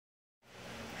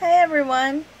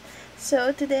everyone!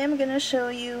 So today I'm gonna show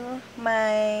you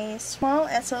my small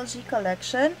SLG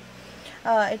collection.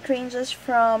 It ranges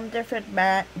from different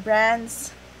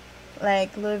brands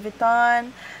like Louis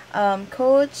Vuitton,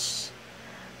 Coach,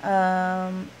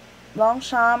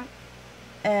 Longchamp,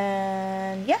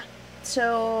 and yeah.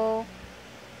 So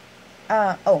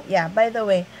oh yeah, by the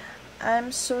way,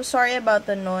 I'm so sorry about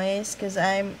the noise because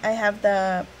I have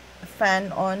the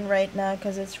fan on right now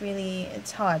because it's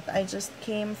hot. I just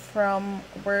came from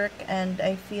work and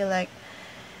I feel like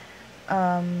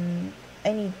I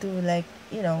need to, like,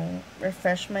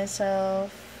 refresh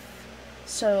myself.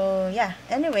 So yeah,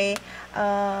 anyway,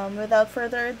 without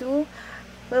further ado,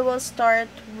 we will start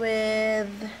with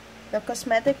the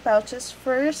cosmetic pouches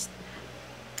first,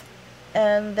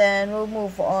 and then we'll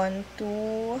move on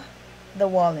to the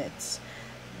wallets.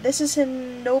 This is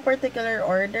in no particular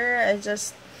order. I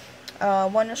just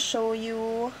want to show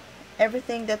you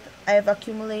everything that I've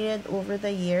accumulated over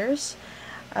the years.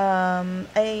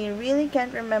 I really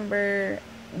can't remember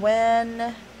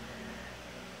when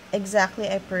exactly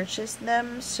I purchased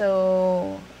them,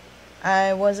 so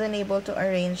I wasn't able to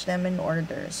arrange them in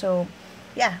order. So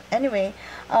yeah, anyway,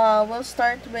 we'll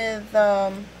start with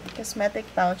cosmetic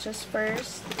pouches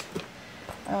first.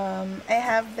 I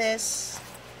have this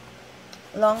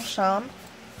Longchamp.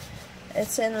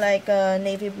 It's in like a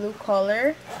navy blue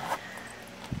color.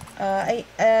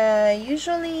 I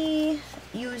usually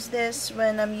use this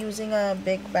when I'm using a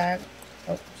big bag.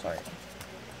 Oh, sorry.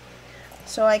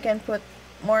 So I can put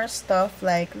more stuff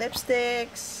like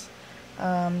lipsticks,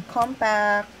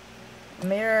 compact,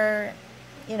 mirror,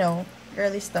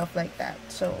 girly stuff like that.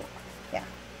 So yeah,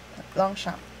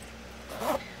 Longchamp.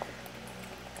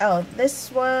 Oh,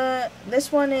 this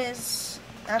one is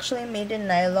actually made in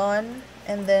nylon,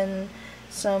 and then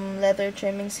some leather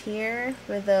trimmings here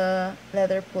with a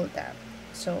leather pull tab.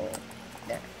 So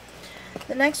there.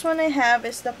 The next one I have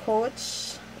is the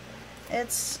Coach.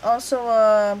 It's also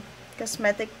a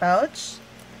cosmetic pouch.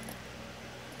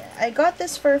 I got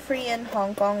this for free in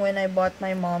Hong Kong when I bought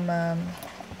my mom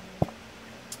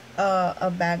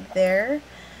a bag there.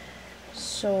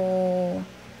 So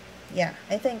yeah,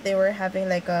 I think they were having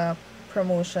like a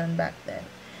promotion back then.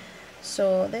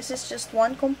 So this is just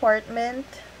one compartment,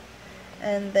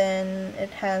 and then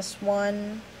it has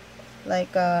one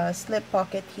like a slip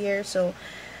pocket here, so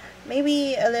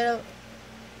maybe a little,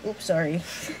 oops, sorry.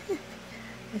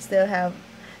 I still have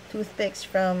toothpicks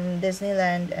from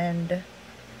Disneyland and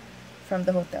from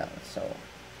the hotel, so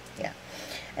yeah.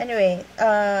 Anyway,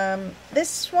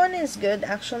 this one is good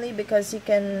actually because you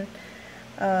can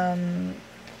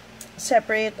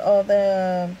separate all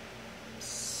the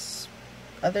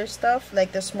other stuff,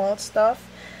 like the small stuff.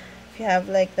 If you have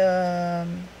like the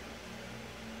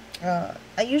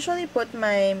I usually put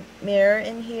my mirror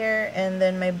in here, and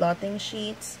then my blotting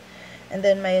sheets, and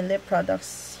then my lip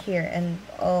products here, and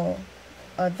all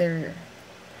other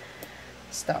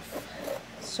stuff.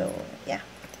 So yeah,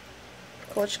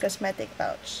 Coach cosmetic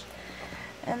pouch.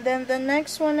 And then the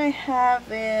next one I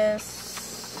have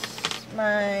is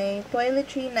my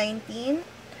Toiletry 19.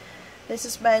 This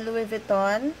is by Louis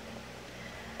Vuitton.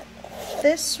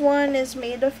 This one is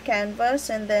made of canvas,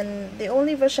 and then the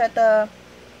only vachetta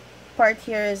part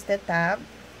here is the tab.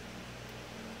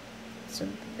 So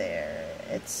there,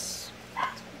 it's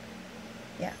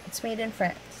made in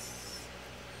France.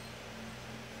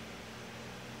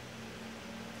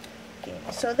 Okay,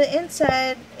 so the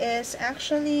inside is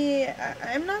actually,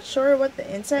 I'm not sure what the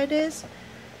inside is.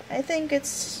 I think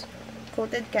it's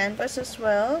coated canvas as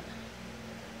well,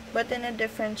 but in a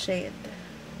different shade,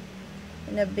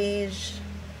 in a beige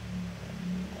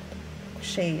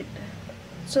shade.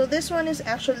 So this one is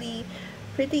actually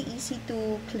pretty easy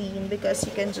to clean because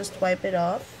you can just wipe it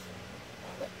off.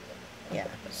 Yeah,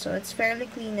 so it's fairly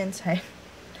clean inside.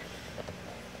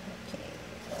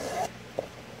 Okay.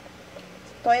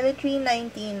 Toiletry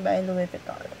 19 by Louis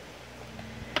Vuitton.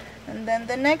 And then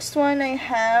the next one I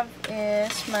have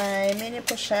is my mini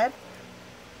pochette.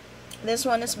 This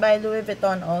one is by Louis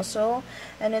Vuitton also,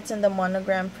 and it's in the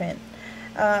monogram print.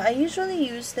 I usually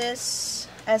use this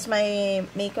as my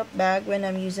makeup bag when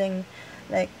I'm using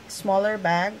like smaller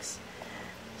bags.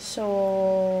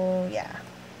 So yeah,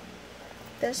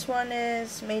 this one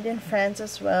is made in France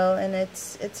as well, and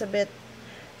it's a bit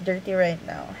dirty right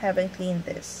now. Haven't cleaned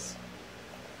this.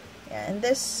 Yeah, and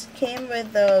this came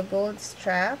with the gold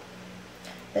strap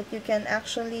that you can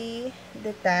actually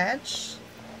detach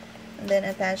and then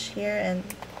attach here, and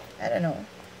I don't know,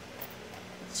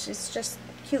 it's just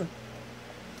cute.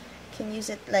 You can use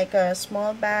it like a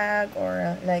small bag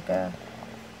or like a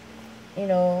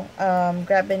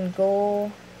grab and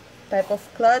go type of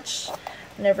clutch,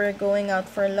 whenever going out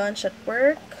for lunch at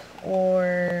work,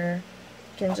 or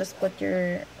you can just put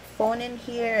your phone in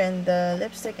here and the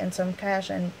lipstick and some cash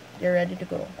and you're ready to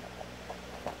go.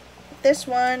 This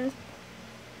one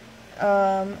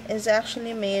is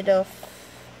actually made of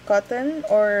cotton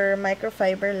or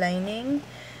microfiber lining,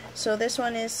 so this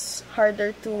one is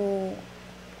harder to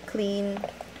clean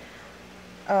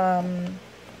than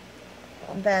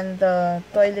the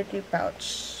toiletry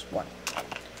pouch one.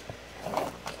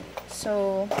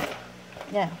 So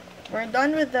yeah, we're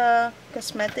done with the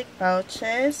cosmetic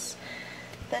pouches.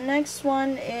 The next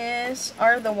one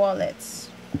are the wallets.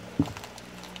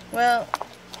 Well,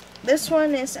 this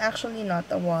one is actually not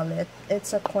a wallet.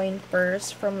 It's a coin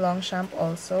purse from Longchamp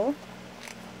also.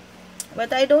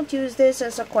 But I don't use this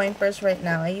as a coin purse right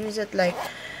now. I use it like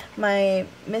my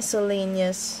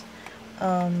miscellaneous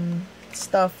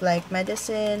stuff like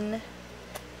medicine.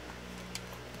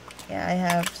 Yeah, I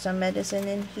have some medicine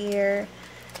in here.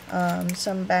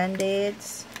 Some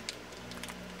band-aids.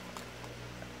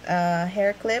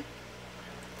 Hair clip.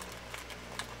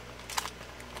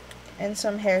 And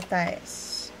some hair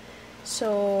ties.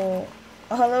 So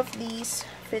all of these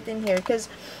fit in here because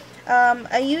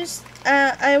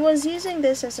I was using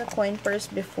this as a coin purse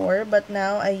before, but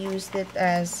now I used it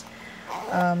as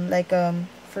like a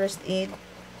first aid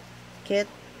kit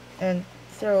and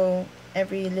throw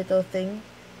every little thing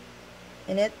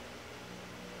in it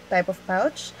type of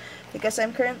pouch, because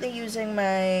I'm currently using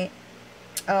my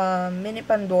mini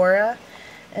Pandora,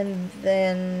 and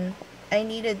then I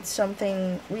needed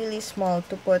something really small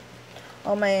to put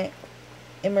all my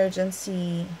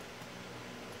emergency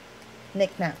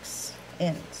knickknacks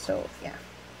in. So yeah,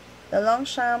 the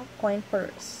Longchamp coin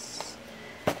purse.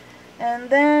 And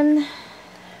then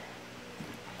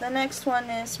the next one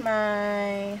is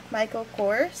my Michael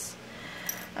Kors.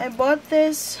 I bought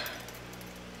this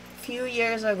a few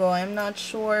years ago. I'm not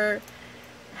sure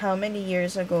how many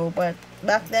years ago, but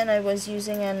back then I was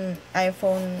using an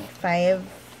iPhone 5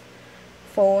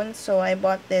 phone, so I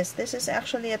bought this. This is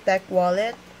actually a tech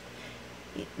wallet.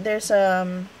 There's what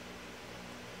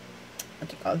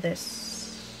do you call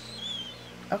this,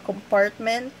 a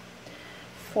compartment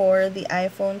for the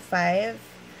iPhone 5,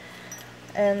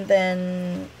 and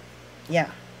then yeah,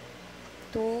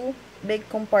 two big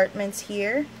compartments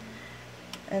here,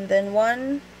 and then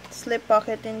one slip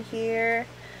pocket in here.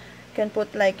 You can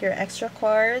put like your extra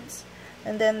cards,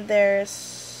 and then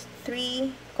there's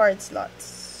 3 card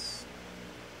slots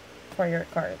for your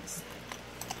cards.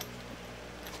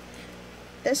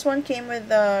 This one came with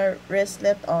the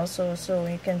wristlet also, so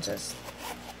you can just,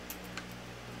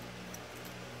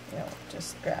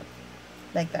 just grab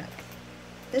like that.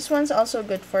 This one's also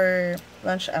good for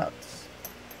lunch outs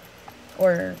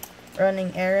or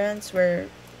running errands where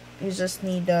you just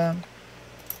need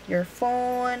your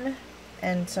phone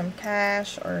and some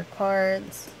cash or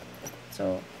cards.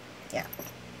 So yeah,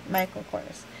 Michael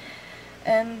Kors.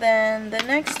 And then the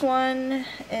next one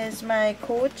is my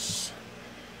Coach.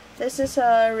 This is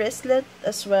a wristlet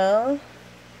as well.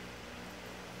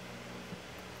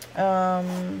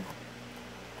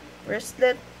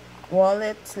 Wristlet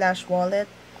wallet / wallet.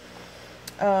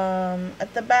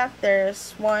 At the back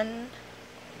there's one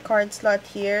card slot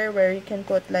here where you can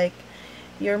put like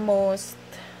your most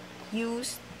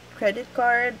used credit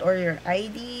card or your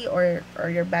ID or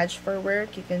your badge for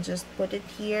work. You can just put it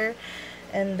here,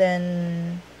 and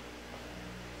then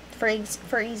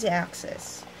for easy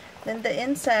access. Then the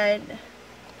inside,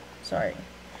 sorry,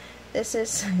 this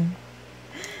is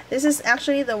this is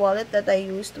actually the wallet that I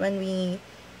used when we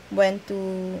went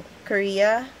to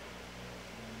Korea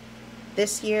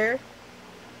this year,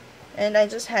 and I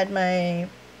just had my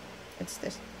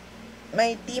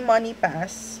my T-Money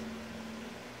pass.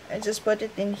 I just put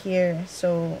it in here,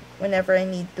 so whenever I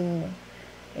need to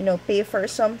pay for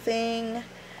something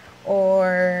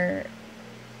or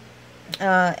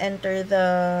enter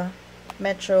the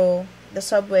metro, the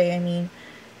subway, I mean,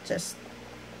 just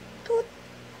toot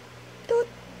toot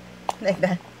like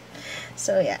that.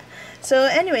 So yeah, so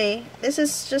anyway, this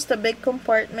is just a big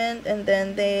compartment, and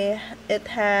then it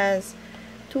has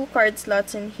 2 card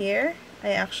slots in here.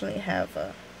 I actually have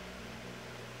a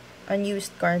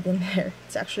unused card in there.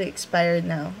 It's actually expired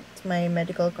now. It's my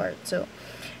medical card. So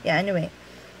yeah, anyway,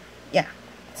 yeah,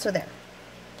 so there.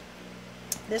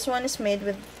 This one is made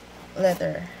with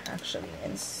leather actually.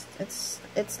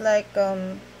 It's like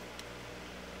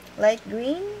light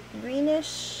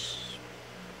greenish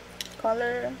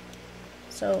color.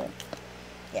 So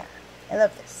yeah, I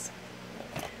love this.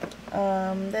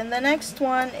 Then the next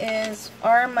one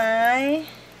are my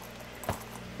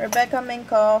Rebecca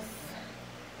Minkoff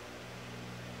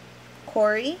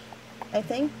Cory. I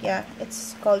think. Yeah,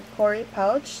 it's called Cory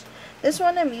pouch. This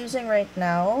one I'm using right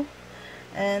now,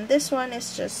 and this one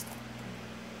is just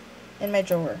in my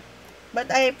drawer.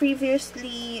 But I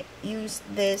previously used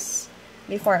this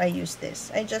before I used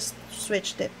this. I just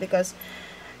switched it because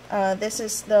this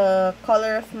is the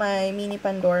color of my mini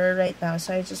Pandora right now,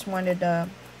 so I just wanted a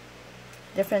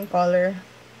different color,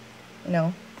 you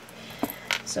know.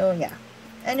 So yeah.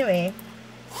 Anyway,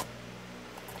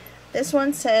 this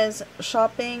one says,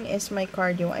 shopping is my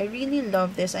cardio. I really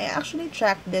love this. I actually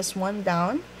tracked this one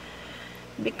down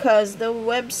because the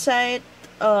website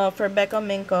for Becca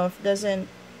Minkoff doesn't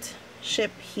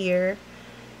ship here.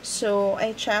 So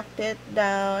I tracked it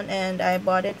down and I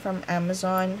bought it from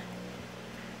Amazon.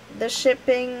 The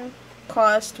shipping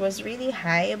cost was really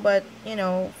high, but you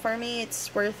know, for me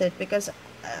it's worth it because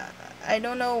I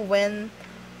don't know when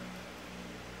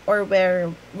or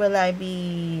where will I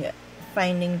be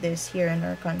finding this here in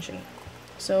our country.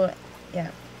 So yeah,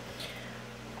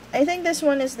 I think this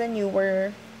one is the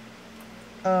newer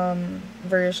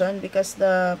version because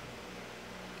the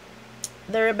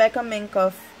Rebecca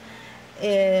Minkoff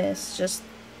is just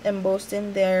embossed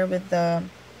in there with the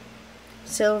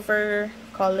silver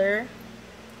color,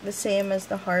 the same as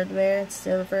the hardware. It's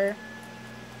silver.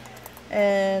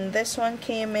 And this one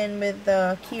came in with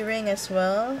the keyring as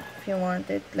well, if you want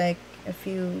it. Like, if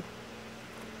you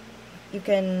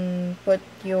can put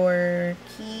your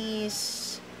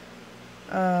keys,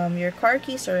 your car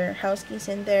keys or house keys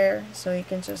in there, so you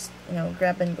can just, you know,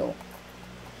 grab and go.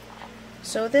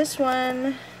 So this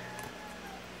one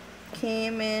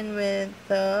came in with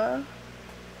the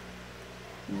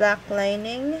black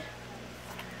lining,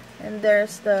 and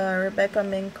there's the Rebecca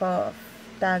Minkoff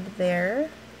tag there.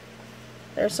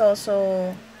 There's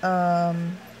also a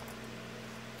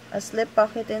slip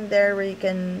pocket in there where you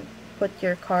can put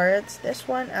your cards. This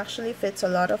one actually fits a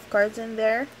lot of cards in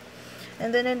there.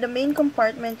 And then in the main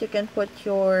compartment you can put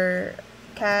your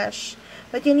cash,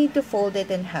 but you need to fold it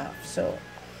in half, so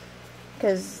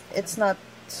because it's not,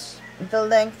 the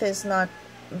length is not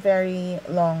very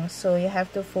long, so you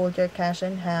have to fold your cash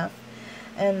in half,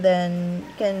 and then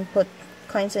you can put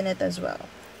coins in it as well.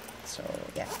 So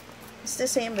yeah, it's the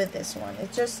same with this one.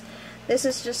 It's just, this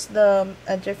is just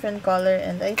a different color,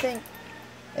 and I think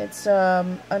it's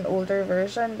an older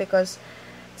version because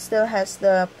it still has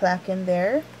the plaque in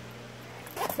there,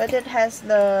 but it has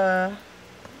the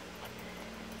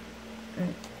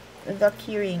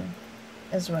keyring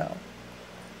as well.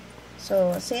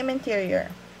 So same interior.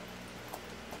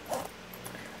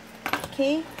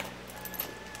 Okay.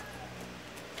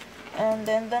 And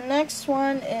then the next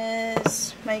one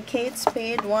is my Kate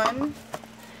Spade one.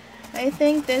 I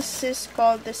think this is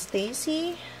called the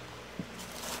Stacy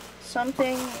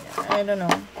something, I don't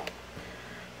know.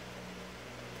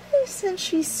 Isn't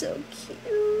she so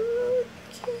cute?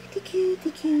 Cutie,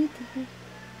 cutie.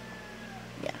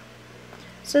 Yeah.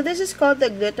 So this is called the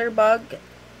glitterbug.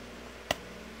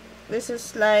 This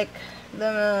is like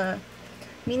the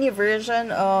mini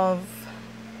version of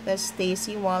the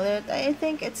Stacy wallet. I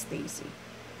think it's Stacy.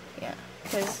 Yeah,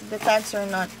 because the tags are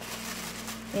not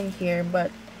in here, but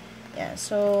yeah.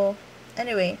 So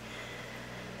anyway,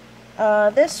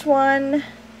 this one,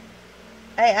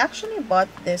 I actually bought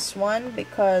this one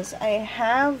because I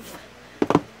have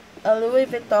a Louis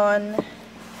Vuitton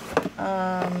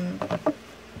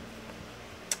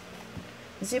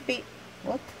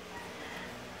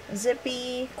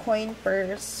zippy coin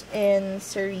purse in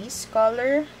cerise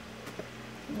color,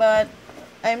 but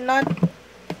I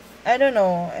don't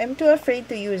know, I'm too afraid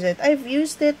to use it. I've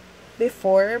used it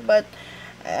before, but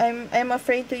I'm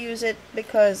afraid to use it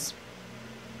because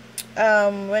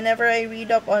whenever I read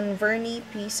up on vernis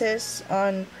pieces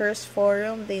on Purse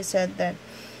Forum, they said that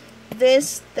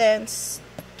this tends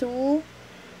to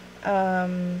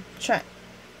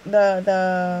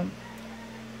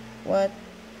what,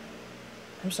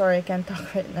 I'm sorry, I can't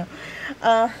talk right now.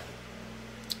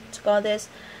 To call this,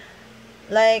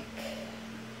 like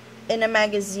in a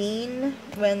magazine,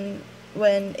 when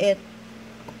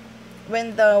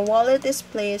the wallet is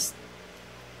placed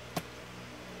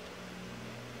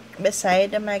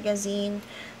beside the magazine,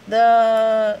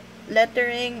 the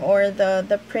lettering or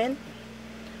the print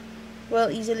will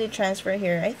easily transfer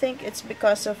here. I think it's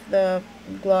because of the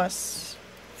gloss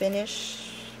finish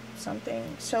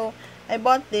something. So I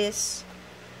bought this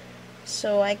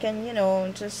so I can, you know,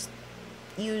 just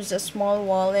use a small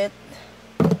wallet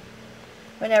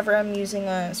whenever I'm using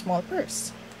a small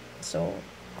purse. So,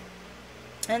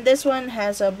 and this one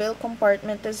has a bill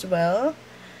compartment as well,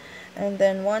 and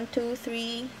then 1, 2,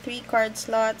 3 card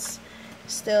slots.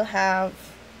 Still have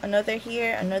another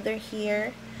here, and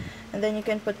then you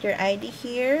can put your ID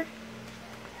here,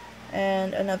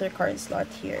 and another card slot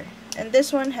here. And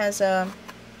this one has a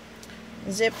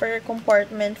zipper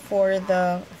compartment for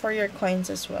your coins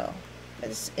as well.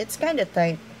 It's kind of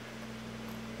tight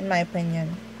in my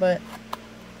opinion, but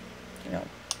you know,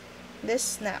 this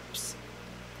snaps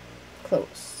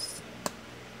close.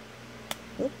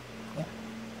 Oop, yeah.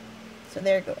 So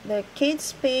there you go. The Kate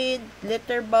Spade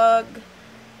glitterbug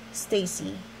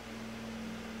Stacy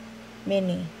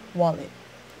mini wallet,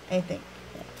 I think.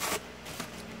 Yeah.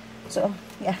 So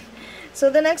yeah.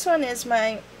 So the next one is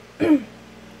my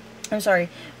I'm sorry,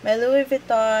 my Louis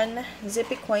Vuitton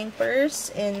zippy coin purse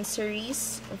in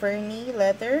cerise vernis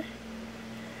leather.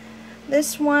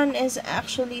 This one is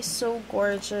actually so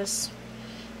gorgeous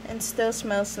and still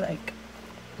smells like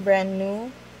brand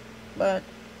new, but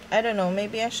I don't know,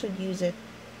 maybe I should use it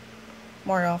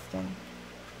more often.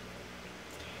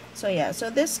 So yeah, so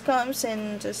this comes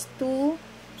in just two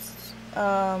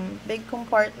big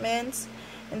compartments.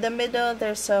 In the middle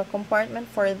there's a compartment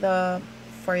for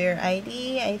your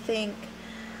ID, I think,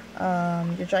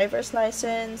 your driver's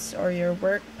license or your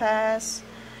work pass.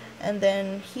 And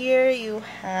then here you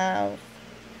have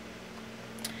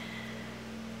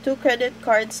 2 credit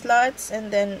card slots and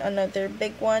then another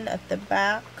big one at the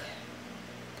back,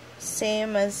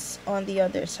 same as on the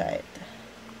other side.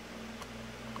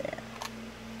 There.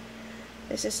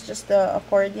 This is just the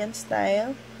accordion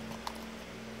style.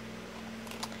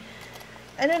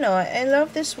 I don't know, I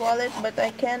love this wallet, but I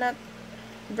cannot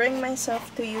bring myself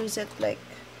to use it. Like,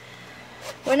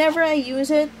 whenever I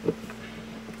use it,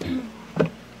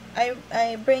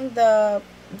 I bring the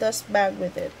dust bag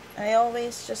with it. I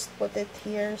always just put it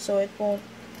here so it won't,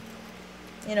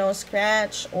 you know,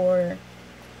 scratch or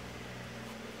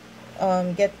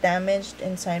get damaged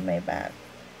inside my bag.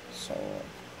 So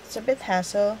it's a bit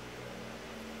hassle,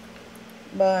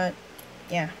 but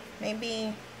yeah,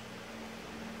 maybe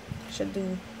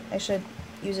I should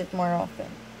use it more often.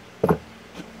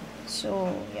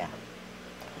 So yeah.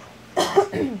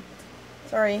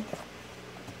 Sorry,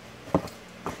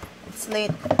 it's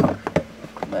late,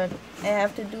 but I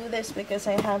have to do this because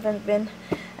I haven't been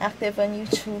active on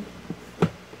YouTube.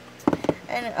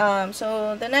 And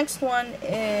so the next one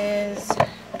is,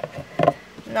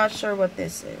 not sure what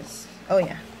this is. Oh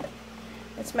yeah,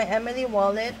 it's my Emilie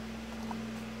wallet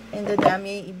in the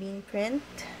damier ebene print.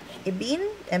 Ebene,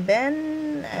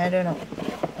 I don't know.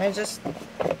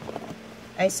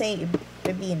 I say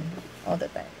ebene all the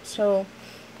time. So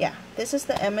yeah, this is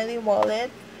the Emilie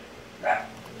wallet.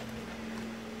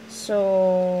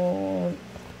 So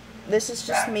this is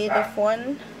just made of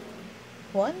one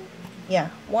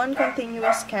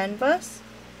continuous canvas,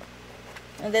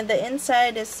 and then the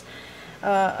inside is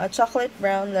a chocolate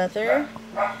brown leather.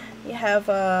 You have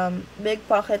a big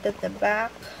pocket at the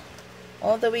back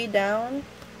all the way down,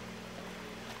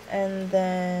 and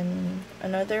then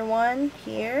another one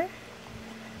here,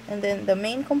 and then the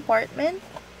main compartment,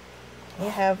 you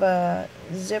have a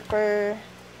zipper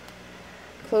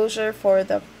closure for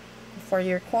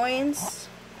your coins,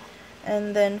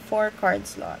 and then 4 card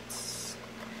slots.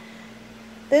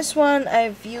 This one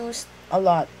I've used a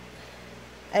lot.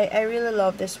 I really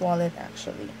love this wallet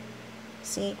actually.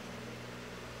 See,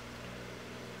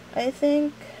 I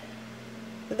think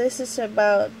this is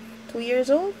about 2 years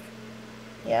old.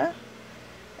 Yeah,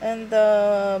 and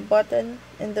the button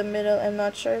in the middle, I'm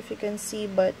not sure if you can see,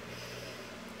 but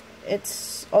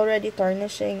it's already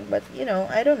tarnishing, but you know,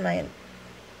 I don't mind.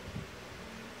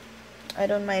 I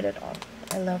don't mind at all.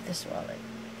 I love this wallet.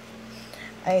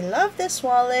 I love this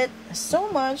wallet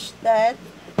so much that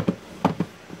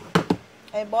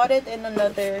I bought it in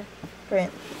another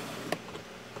print.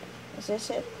 Is this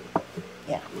it?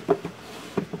 Yeah.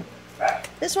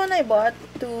 This one I bought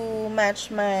to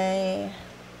match my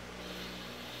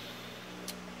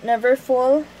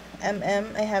Neverfull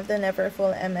MM. I have the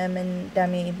Neverfull MM in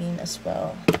damier ebene as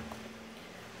well.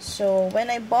 So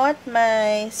when I bought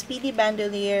my Speedy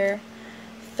Bandolier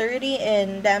 30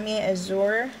 in damier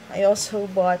azur, I also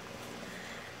bought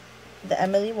the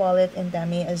Emilie wallet in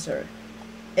damier azur.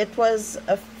 It was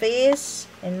a phase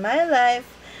in my life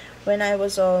when I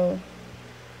was all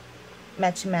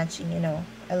matchy-matchy, you know.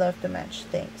 I love to match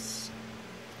things.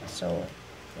 So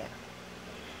yeah,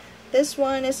 this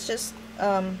one is just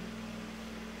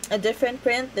a different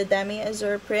print, the damier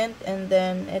azur print, and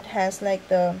then it has like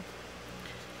the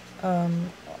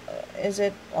is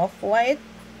it off-white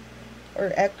or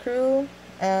ecru?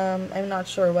 I'm not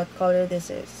sure what color this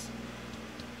is,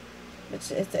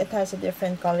 but it has a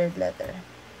different colored leather.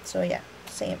 So yeah,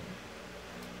 same.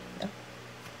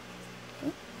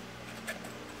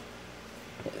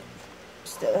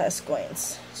 Still has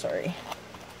coins, sorry.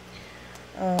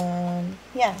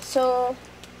 Yeah, so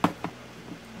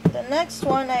The next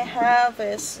one I have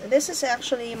is, this is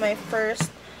actually my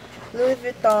first Louis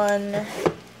Vuitton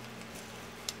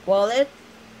wallet.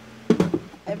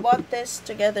 I bought this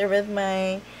together with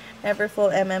my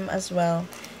Neverfull as well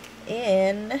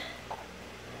in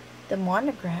the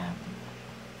monogram.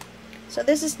 So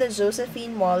this is the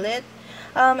Josephine wallet.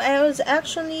 I was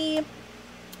actually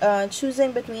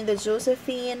choosing between the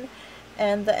Josephine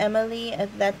and the Emilie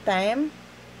at that time,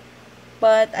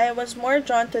 but I was more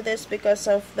drawn to this because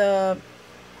of the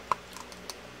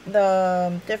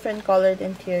different colored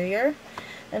interior,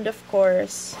 and of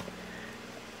course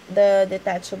the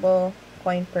detachable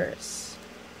coin purse.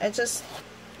 I just,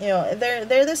 you know,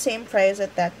 they're the same price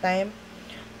at that time,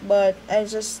 but I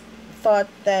just thought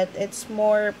that it's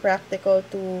more practical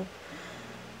to...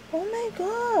 Oh my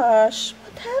gosh,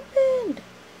 what happened?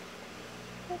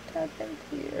 What happened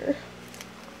here?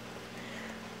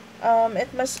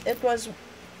 It was,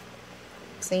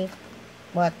 see,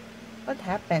 what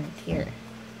happened here?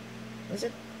 Is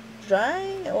it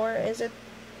dry or is it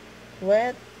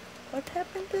wet? What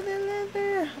happened to the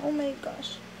leather? Oh my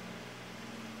gosh.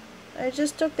 I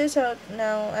just took this out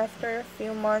now after a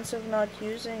few months of not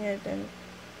using it, and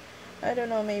I don't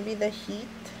know, maybe the heat.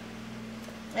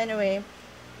 Anyway.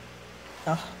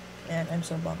 Oh man, I'm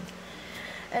so bummed.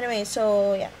 Anyway,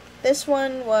 so yeah, this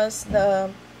one was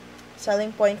the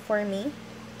selling point for me,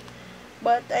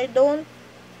 but I don't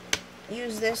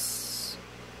use this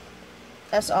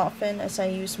as often as I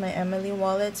use my Emilie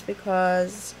wallets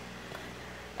because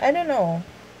I don't know,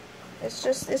 it's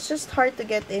just hard to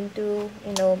get into,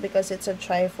 you know, because it's a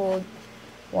trifold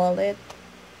wallet.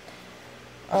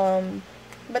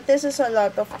 But this is a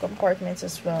lot of compartments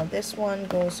as well. This one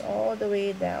goes all the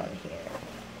way down here,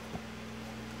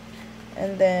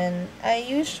 and then I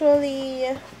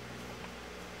usually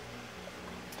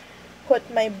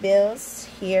put my bills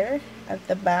here at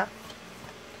the back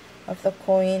of the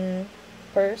coin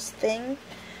purse thing,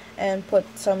 and put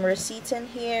some receipts in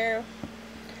here,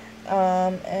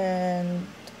 and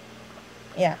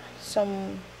yeah,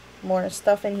 some more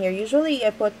stuff in here. Usually I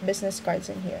put business cards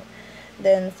in here,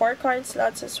 then 4 card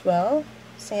slots as well,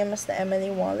 same as the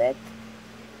Emilie wallet.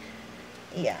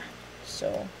 Yeah,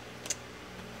 so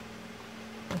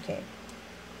okay,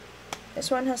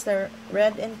 this one has the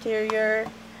red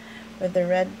interior with the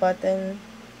red button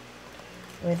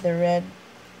with the red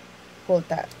pull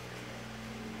tab.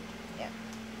 Yeah.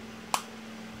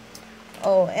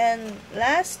 Oh, and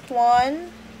last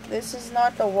one, this is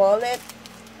not a wallet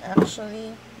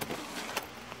actually.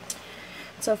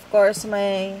 It's of course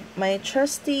my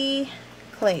trusty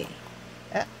clay.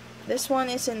 This one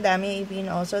is in damier ebene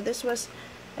also. This was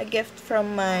a gift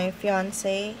from my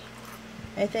fiance.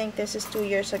 I think this is 2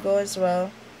 years ago as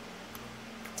well.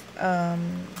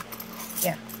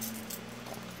 Yeah.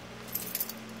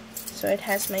 So it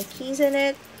has my keys in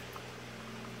it.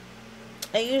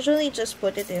 I usually just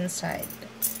put it inside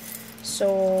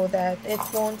so that it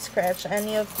won't scratch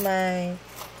any of my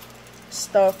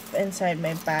stuff inside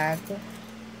my bag,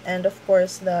 and of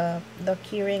course the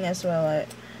keyring as well,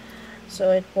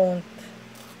 so it won't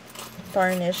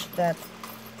tarnish that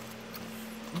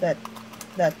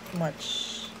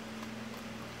much.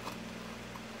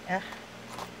 Yeah.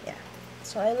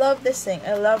 So I love this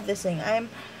thing. I'm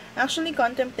actually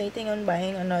contemplating on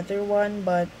buying another one,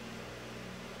 but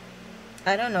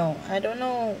I don't know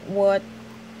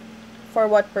for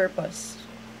what purpose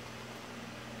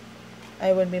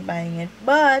I would be buying it.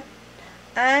 But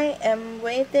I am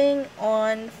waiting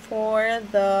on for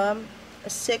the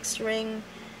 6-ring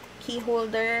key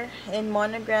holder in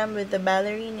monogram with the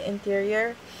ballerine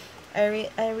interior. I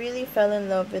really fell in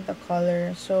love with the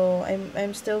color, so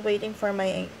I'm still waiting for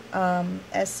my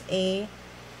SA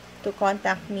to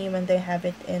contact me when they have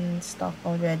it in stock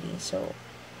already. So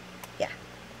yeah,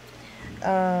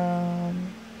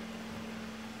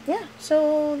 yeah,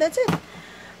 so that's it.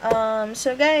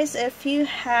 So guys, if you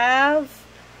have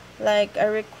like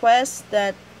a request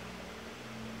that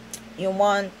you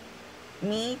want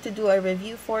me to do a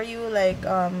review for you, like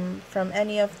from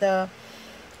any of the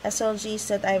SLGs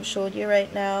that I've showed you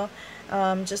right now,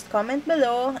 just comment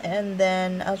below, and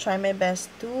then I'll try my best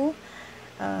to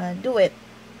do it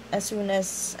as soon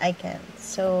as I can.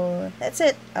 So that's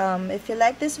it. If you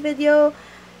like this video,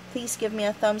 please give me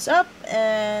a thumbs up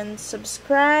and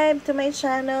subscribe to my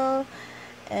channel.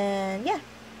 And yeah,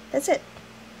 that's it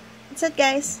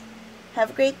guys. Have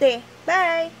a great day.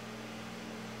 Bye.